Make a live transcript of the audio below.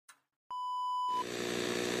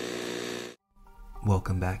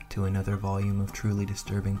Welcome back to another volume of truly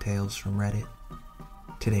disturbing tales from Reddit.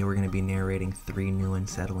 Today we're going to be narrating 3 new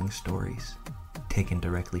unsettling stories, taken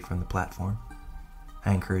directly from the platform.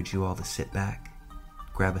 I encourage you all to sit back,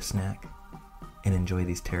 grab a snack, and enjoy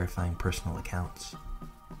these terrifying personal accounts.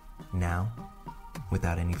 Now,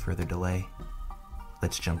 without any further delay,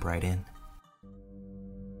 let's jump right in.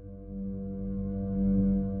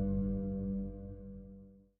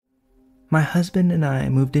 My husband and I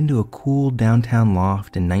moved into a cool downtown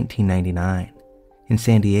loft in 1999 in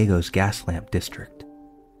San Diego's Gaslamp district.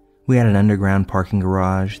 We had an underground parking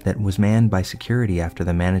garage that was manned by security after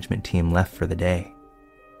the management team left for the day.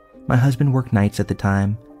 My husband worked nights at the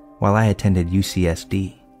time while I attended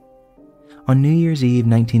UCSD. On New Year's Eve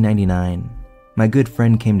 1999, my good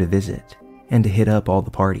friend came to visit and to hit up all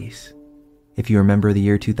the parties. If you remember the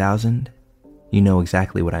year 2000, you know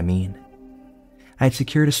exactly what I mean. I had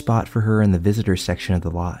secured a spot for her in the visitors section of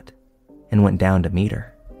the lot and went down to meet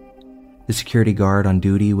her. The security guard on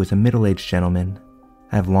duty was a middle-aged gentleman.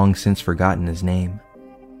 I have long since forgotten his name.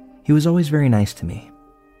 He was always very nice to me,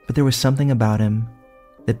 but there was something about him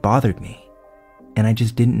that bothered me, and I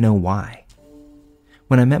just didn't know why.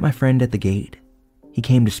 When I met my friend at the gate, he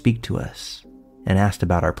came to speak to us and asked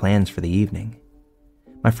about our plans for the evening.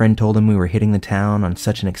 My friend told him we were hitting the town on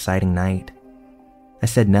such an exciting night. I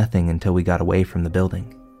said nothing until we got away from the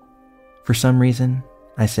building. For some reason,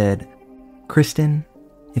 I said, "Kristen,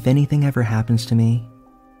 if anything ever happens to me,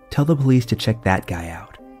 tell the police to check that guy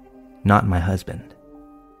out, not my husband."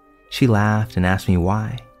 She laughed and asked me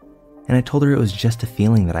why, and I told her it was just a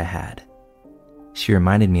feeling that I had. She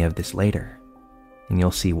reminded me of this later, and you'll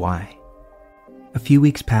see why. A few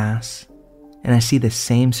weeks pass, and I see the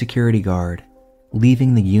same security guard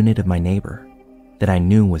leaving the unit of my neighbor that I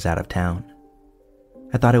knew was out of town.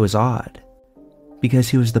 I thought it was odd, because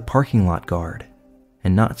he was the parking lot guard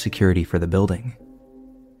and not security for the building.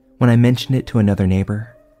 When I mentioned it to another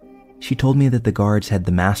neighbor, she told me that the guards had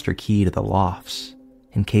the master key to the lofts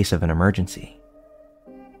in case of an emergency.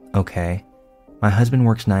 Okay, my husband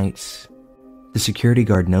works nights. The security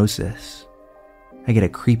guard knows this. I get a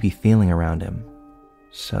creepy feeling around him,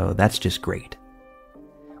 so that's just great.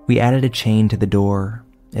 We added a chain to the door.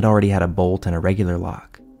 It already had a bolt and a regular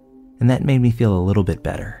lock, and that made me feel a little bit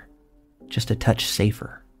better, just a touch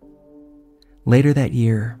safer. Later that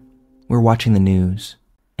year, we're watching the news,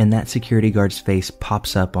 and that security guard's face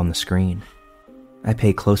pops up on the screen. I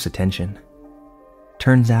pay close attention.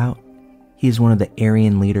 Turns out, he is one of the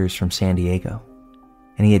Aryan leaders from San Diego,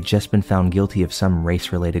 and he had just been found guilty of some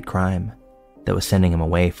race-related crime that was sending him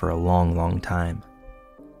away for a long, long time.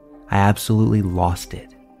 I absolutely lost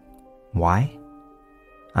it. Why?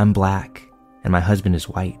 I'm black, and my husband is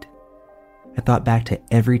white. I thought back to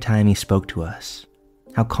every time he spoke to us,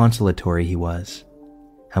 how consolatory he was,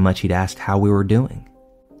 how much he'd asked how we were doing,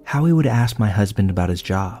 how he would ask my husband about his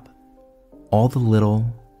job, all the little,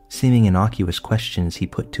 seeming innocuous questions he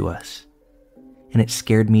put to us, and it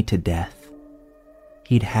scared me to death.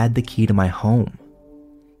 He'd had the key to my home.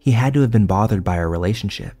 He had to have been bothered by our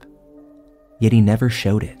relationship, yet he never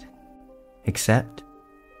showed it, except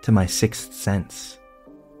to my sixth sense.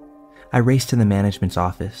 I raced to the management's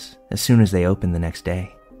office as soon as they opened the next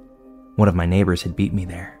day. One of my neighbors had beat me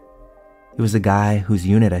there. It was the guy whose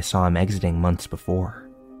unit I saw him exiting months before.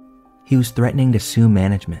 He was threatening to sue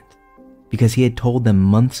management because he had told them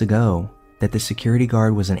months ago that the security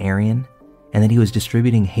guard was an Aryan and that he was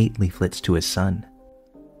distributing hate leaflets to his son.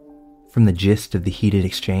 From the gist of the heated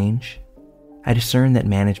exchange, I discerned that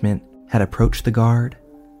management had approached the guard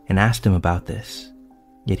and asked him about this,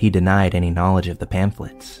 yet he denied any knowledge of the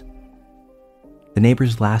pamphlets. The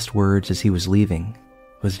neighbor's last words as he was leaving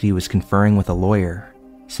was that he was conferring with a lawyer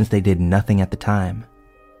since they did nothing at the time.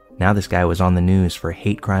 Now this guy was on the news for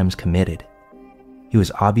hate crimes committed. He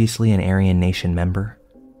was obviously an Aryan Nation member,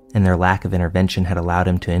 and their lack of intervention had allowed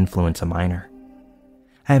him to influence a minor.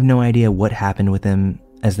 I have no idea what happened with him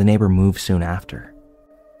as the neighbor moved soon after.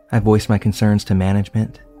 I voiced my concerns to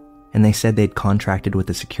management, and they said they'd contracted with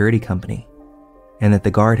a security company, and that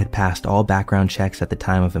the guard had passed all background checks at the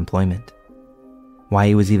time of employment. Why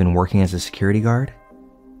he was even working as a security guard?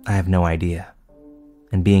 I have no idea.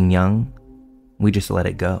 And being young, we just let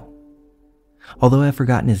it go. Although I've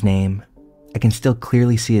forgotten his name, I can still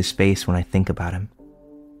clearly see his face when I think about him.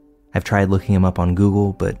 I've tried looking him up on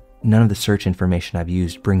Google, but none of the search information I've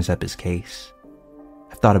used brings up his case.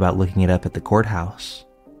 I've thought about looking it up at the courthouse.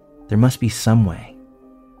 There must be some way.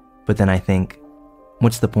 But then I think,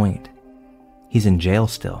 what's the point? He's in jail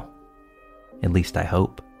still. At least I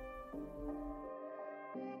hope.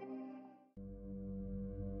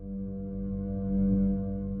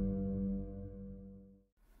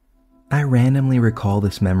 I randomly recall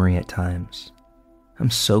this memory at times. I'm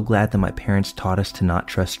so glad that my parents taught us to not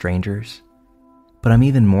trust strangers, but I'm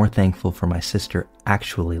even more thankful for my sister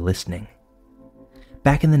actually listening.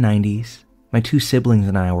 Back in the 90s, my 2 siblings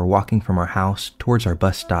and I were walking from our house towards our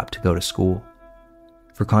bus stop to go to school.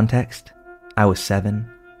 For context, I was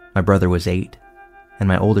 7, my brother was 8, and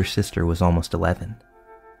my older sister was almost 11.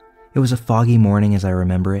 It was a foggy morning as I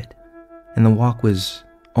remember it, and the walk was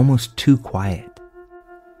almost too quiet.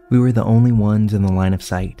 We were the only ones in the line of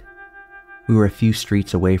sight. We were a few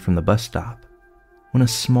streets away from the bus stop when a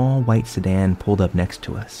small white sedan pulled up next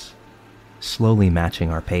to us, slowly matching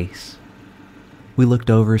our pace. We looked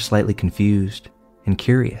over slightly confused and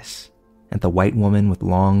curious at the white woman with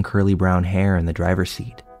long curly brown hair in the driver's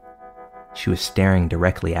seat. She was staring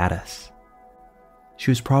directly at us.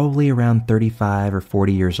 She was probably around 35 or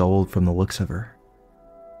 40 years old from the looks of her.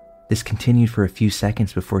 This continued for a few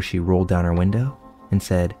seconds before she rolled down her window and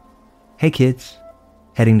said, "Hey kids,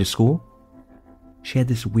 heading to school?" She had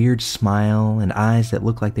this weird smile and eyes that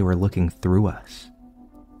looked like they were looking through us.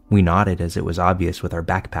 We nodded as it was obvious with our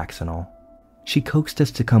backpacks and all. She coaxed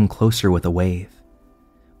us to come closer with a wave.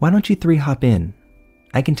 "Why don't you 3 hop in?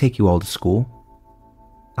 I can take you all to school."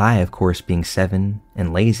 I, of course, being 7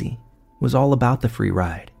 and lazy, was all about the free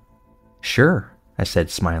ride. "Sure," I said,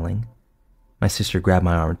 smiling. My sister grabbed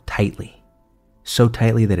my arm tightly, so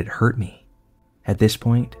tightly that it hurt me. At this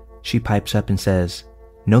point, she pipes up and says,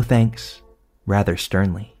 "No thanks," rather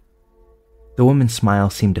sternly. The woman's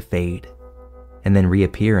smile seemed to fade, and then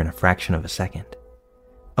reappear in a fraction of a second.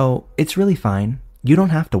 "Oh, it's really fine. You don't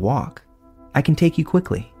have to walk. I can take you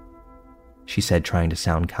quickly," she said, trying to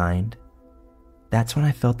sound kind. That's when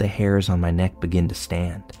I felt the hairs on my neck begin to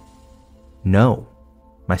stand. "No,"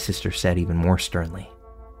 my sister said even more sternly.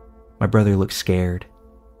 My brother looked scared,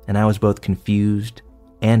 and I was both confused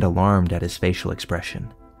and alarmed at his facial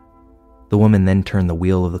expression. The woman then turned the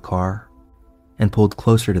wheel of the car and pulled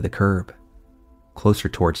closer to the curb, closer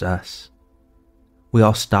towards us. We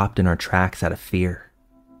all stopped in our tracks out of fear.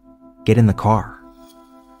 "Get in the car,"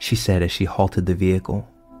 she said as she halted the vehicle.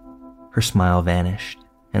 Her smile vanished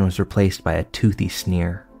and was replaced by a toothy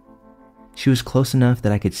sneer. She was close enough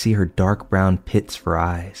that I could see her dark brown pits for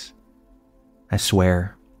eyes. I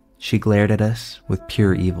swear, she glared at us with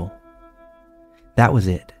pure evil. That was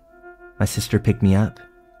it. My sister picked me up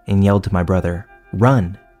and yelled to my brother,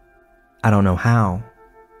 "Run!" I don't know how,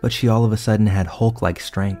 but she all of a sudden had Hulk-like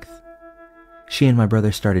strength. She and my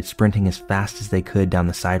brother started sprinting as fast as they could down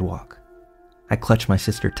the sidewalk. I clutched my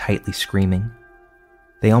sister tightly, screaming.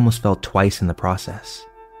 They almost fell twice in the process,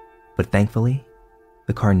 but thankfully,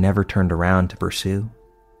 the car never turned around to pursue.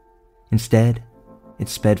 Instead, it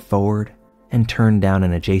sped forward and turned down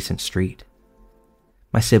an adjacent street.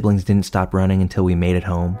 My siblings didn't stop running until we made it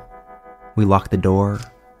home. We locked the door,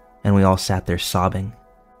 and we all sat there sobbing.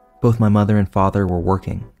 Both my mother and father were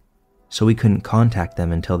working, so we couldn't contact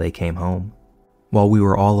them until they came home. While we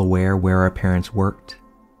were all aware where our parents worked,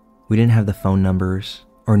 we didn't have the phone numbers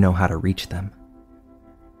or know how to reach them.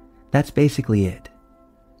 That's basically it.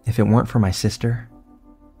 If it weren't for my sister,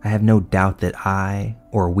 I have no doubt that I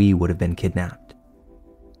or we would have been kidnapped.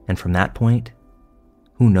 And from that point,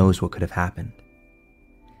 who knows what could have happened.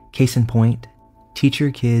 Case in point, teach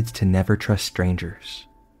your kids to never trust strangers.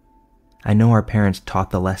 I know our parents taught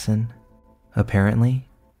the lesson. Apparently,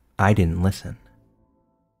 I didn't listen.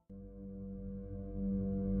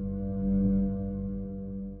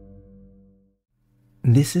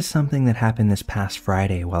 This is something that happened this past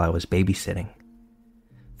Friday while I was babysitting.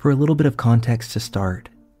 For a little bit of context to start,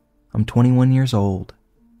 I'm 21 years old,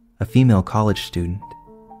 a female college student,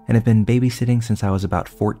 and have been babysitting since I was about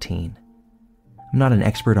 14. I'm not an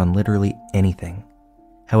expert on literally anything.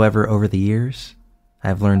 However, over the years, I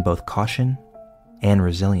have learned both caution and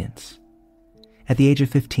resilience. At the age of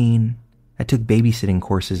 15, I took babysitting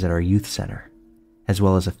courses at our youth center, as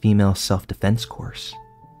well as a female self-defense course.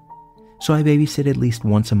 So I babysit at least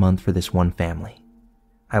once a month for this one family.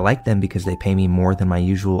 I like them because they pay me more than my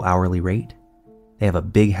usual hourly rate. They have a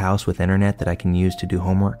big house with internet that I can use to do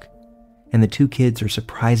homework, and the 2 kids are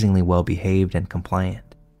surprisingly well behaved and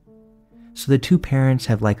compliant. So the 2 parents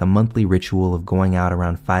have like a monthly ritual of going out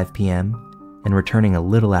around 5 p.m. and returning a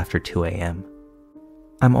little after 2 a.m.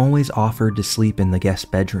 I'm always offered to sleep in the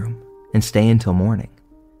guest bedroom and stay until morning,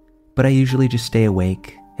 but I usually just stay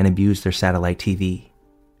awake and abuse their satellite TV,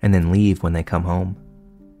 and then leave when they come home.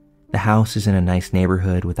 The house is in a nice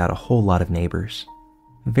neighborhood without a whole lot of neighbors.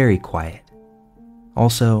 Very quiet.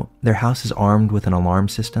 Also, their house is armed with an alarm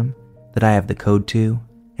system that I have the code to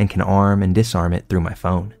and can arm and disarm it through my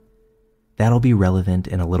phone. That'll be relevant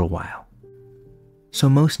in a little while. So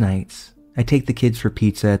most nights, I take the kids for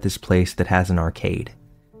pizza at this place that has an arcade.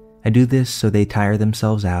 I do this so they tire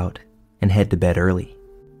themselves out and head to bed early.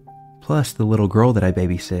 Plus, the little girl that I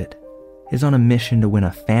babysit is on a mission to win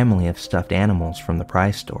a family of stuffed animals from the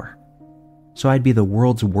prize store. So I'd be the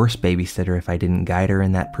world's worst babysitter if I didn't guide her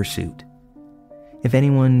in that pursuit. If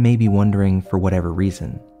anyone may be wondering for whatever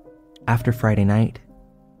reason, after Friday night,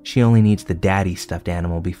 she only needs the daddy stuffed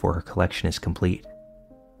animal before her collection is complete.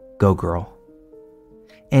 Go girl.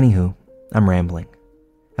 Anywho, I'm rambling.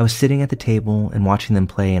 I was sitting at the table and watching them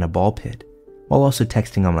play in a ball pit while also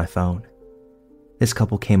texting on my phone. This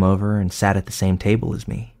couple came over and sat at the same table as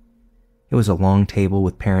me. It was a long table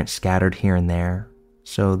with parents scattered here and there,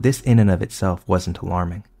 so this in and of itself wasn't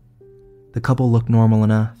alarming. The couple looked normal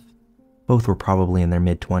enough. Both were probably in their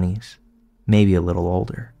mid-20s, maybe a little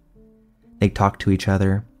older. They talked to each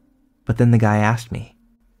other, but then the guy asked me,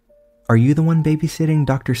 "Are you the one babysitting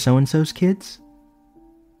Dr. So-and-so's kids?"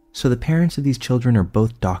 So the parents of these children are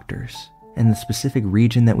both doctors, and in the specific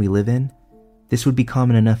region that we live in, this would be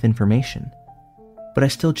common enough information. But I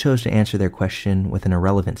still chose to answer their question with an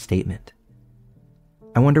irrelevant statement.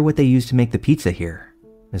 "I wonder what they use to make the pizza here,"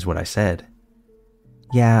 is what I said.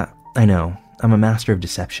 Yeah, I know, I'm a master of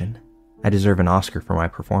deception. I deserve an Oscar for my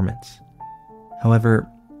performance. However,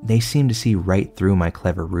 they seemed to see right through my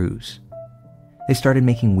clever ruse. They started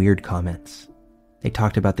making weird comments. They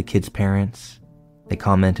talked about the kids' parents. They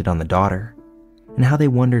commented on the daughter, and how they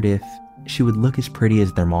wondered if she would look as pretty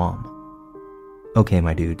as their mom. Okay,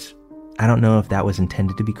 my dudes, I don't know if that was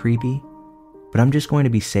intended to be creepy, but I'm just going to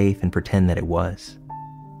be safe and pretend that it was.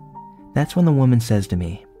 That's when the woman says to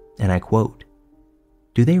me, and I quote,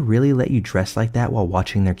 "Do they really let you dress like that while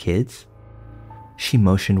watching their kids?" She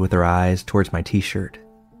motioned with her eyes towards my t-shirt,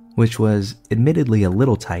 which was admittedly a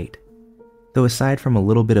little tight, though aside from a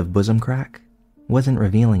little bit of bosom crack, wasn't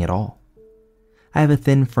revealing at all. I have a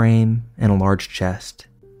thin frame and a large chest.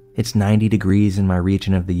 It's 90 degrees in my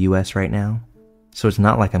region of the US right now, so it's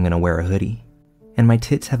not like I'm going to wear a hoodie. And my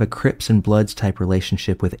tits have a Crips and Bloods type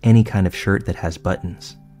relationship with any kind of shirt that has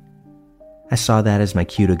buttons. I saw that as my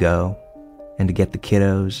cue to go, and to get the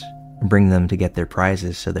kiddos and bring them to get their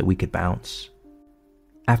prizes so that we could bounce.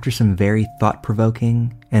 After some very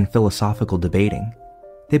thought-provoking and philosophical debating,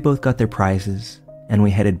 they both got their prizes and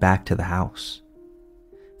we headed back to the house.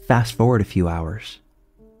 Fast forward a few hours.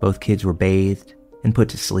 Both kids were bathed and put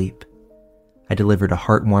to sleep. I delivered a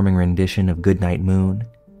heartwarming rendition of Goodnight Moon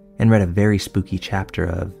and read a very spooky chapter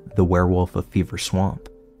of The Werewolf of Fever Swamp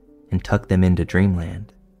and tucked them into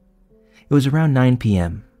dreamland. It was around 9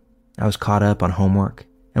 p.m. I was caught up on homework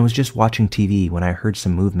and was just watching TV when I heard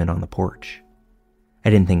some movement on the porch. I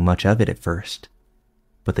didn't think much of it at first,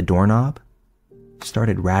 but the doorknob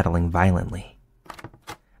started rattling violently.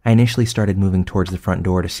 I initially started moving towards the front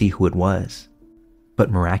door to see who it was, but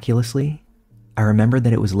miraculously, I remembered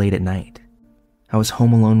that it was late at night. I was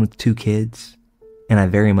home alone with 2 kids, and I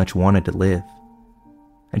very much wanted to live.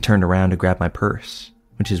 I turned around to grab my purse,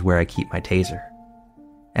 which is where I keep my taser.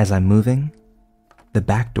 As I'm moving, the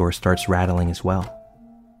back door starts rattling as well,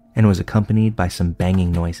 and was accompanied by some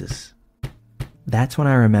banging noises. That's when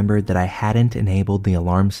I remembered that I hadn't enabled the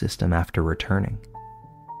alarm system after returning.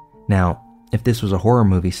 Now, if this was a horror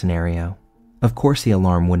movie scenario, of course the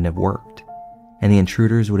alarm wouldn't have worked, and the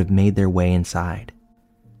intruders would have made their way inside.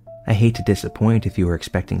 I hate to disappoint if you were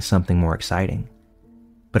expecting something more exciting,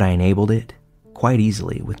 but I enabled it quite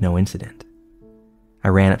easily with no incident. I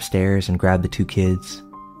ran upstairs and grabbed the 2 kids.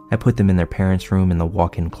 I put them in their parents' room in the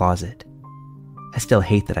walk-in closet. I still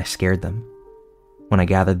hate that I scared them. When I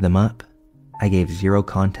gathered them up, I gave zero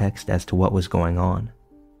context as to what was going on.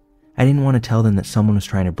 I didn't want to tell them that someone was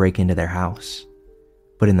trying to break into their house,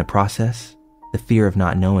 but in the process, the fear of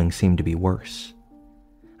not knowing seemed to be worse.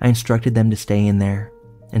 I instructed them to stay in there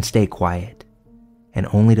and stay quiet, and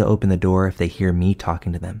only to open the door if they hear me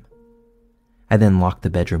talking to them. I then locked the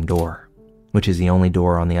bedroom door, which is the only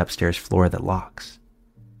door on the upstairs floor that locks.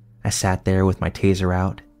 I sat there with my taser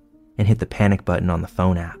out and hit the panic button on the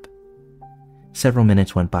phone app. Several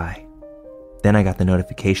minutes went by. Then I got the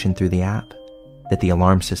notification through the app that the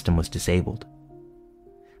alarm system was disabled.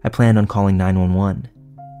 I planned on calling 911,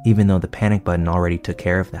 even though the panic button already took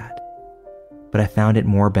care of that. But I found it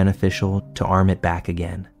more beneficial to arm it back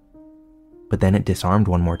again. But then it disarmed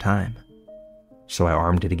one more time, so I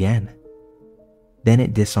armed it again. Then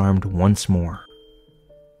it disarmed once more.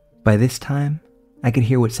 By this time, I could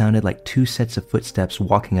hear what sounded like 2 sets of footsteps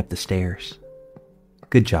walking up the stairs.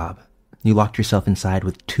 Good job. You locked yourself inside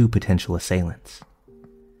with 2 potential assailants.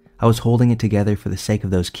 I was holding it together for the sake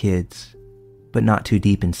of those kids, but not too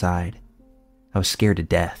deep inside. I was scared to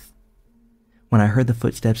death. When I heard the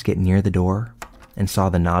footsteps get near the door, and saw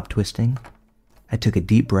the knob twisting, I took a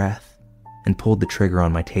deep breath and pulled the trigger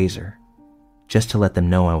on my taser, just to let them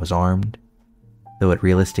know I was armed, though it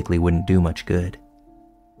realistically wouldn't do much good.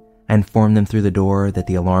 I informed them through the door that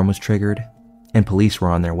the alarm was triggered and police were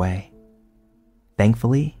on their way.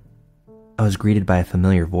 Thankfully, I was greeted by a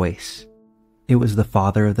familiar voice. It was the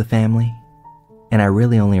father of the family, and I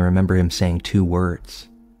really only remember him saying 2 words: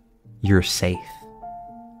 "You're safe."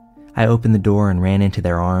 I opened the door and ran into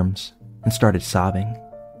their arms and started sobbing.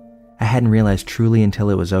 I hadn't realized truly until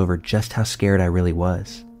it was over just how scared I really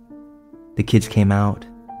was. The kids came out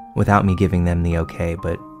without me giving them the okay,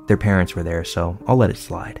 but their parents were there, so I'll let it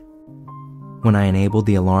slide. When I enabled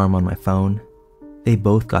the alarm on my phone, they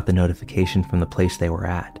both got the notification from the place they were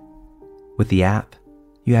at. With the app,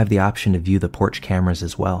 you have the option to view the porch cameras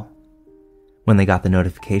as well. When they got the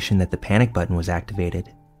notification that the panic button was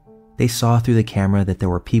activated, they saw through the camera that there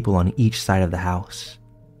were people on each side of the house.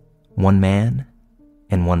 1 man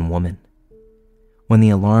and 1 woman. When the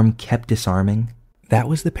alarm kept disarming, that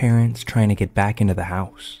was the parents trying to get back into the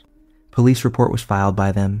house. Police report was filed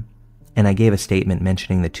by them, and I gave a statement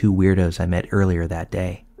mentioning the 2 weirdos I met earlier that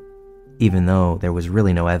day, even though there was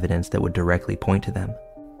really no evidence that would directly point to them.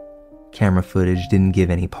 Camera footage didn't give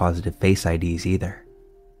any positive face IDs either.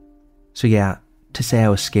 So yeah, to say I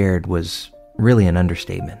was scared was really an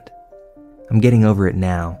understatement. I'm getting over it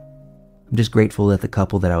now. I'm just grateful that the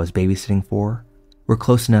couple that I was babysitting for were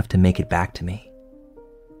close enough to make it back to me.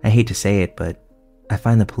 I hate to say it, but I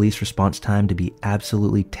find the police response time to be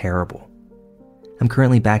absolutely terrible. I'm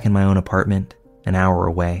currently back in my own apartment, an hour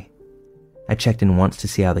away. I checked in once to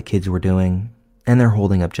see how the kids were doing, and they're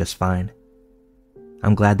holding up just fine.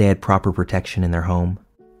 I'm glad they had proper protection in their home,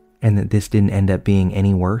 and that this didn't end up being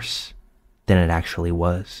any worse than it actually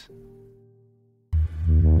was.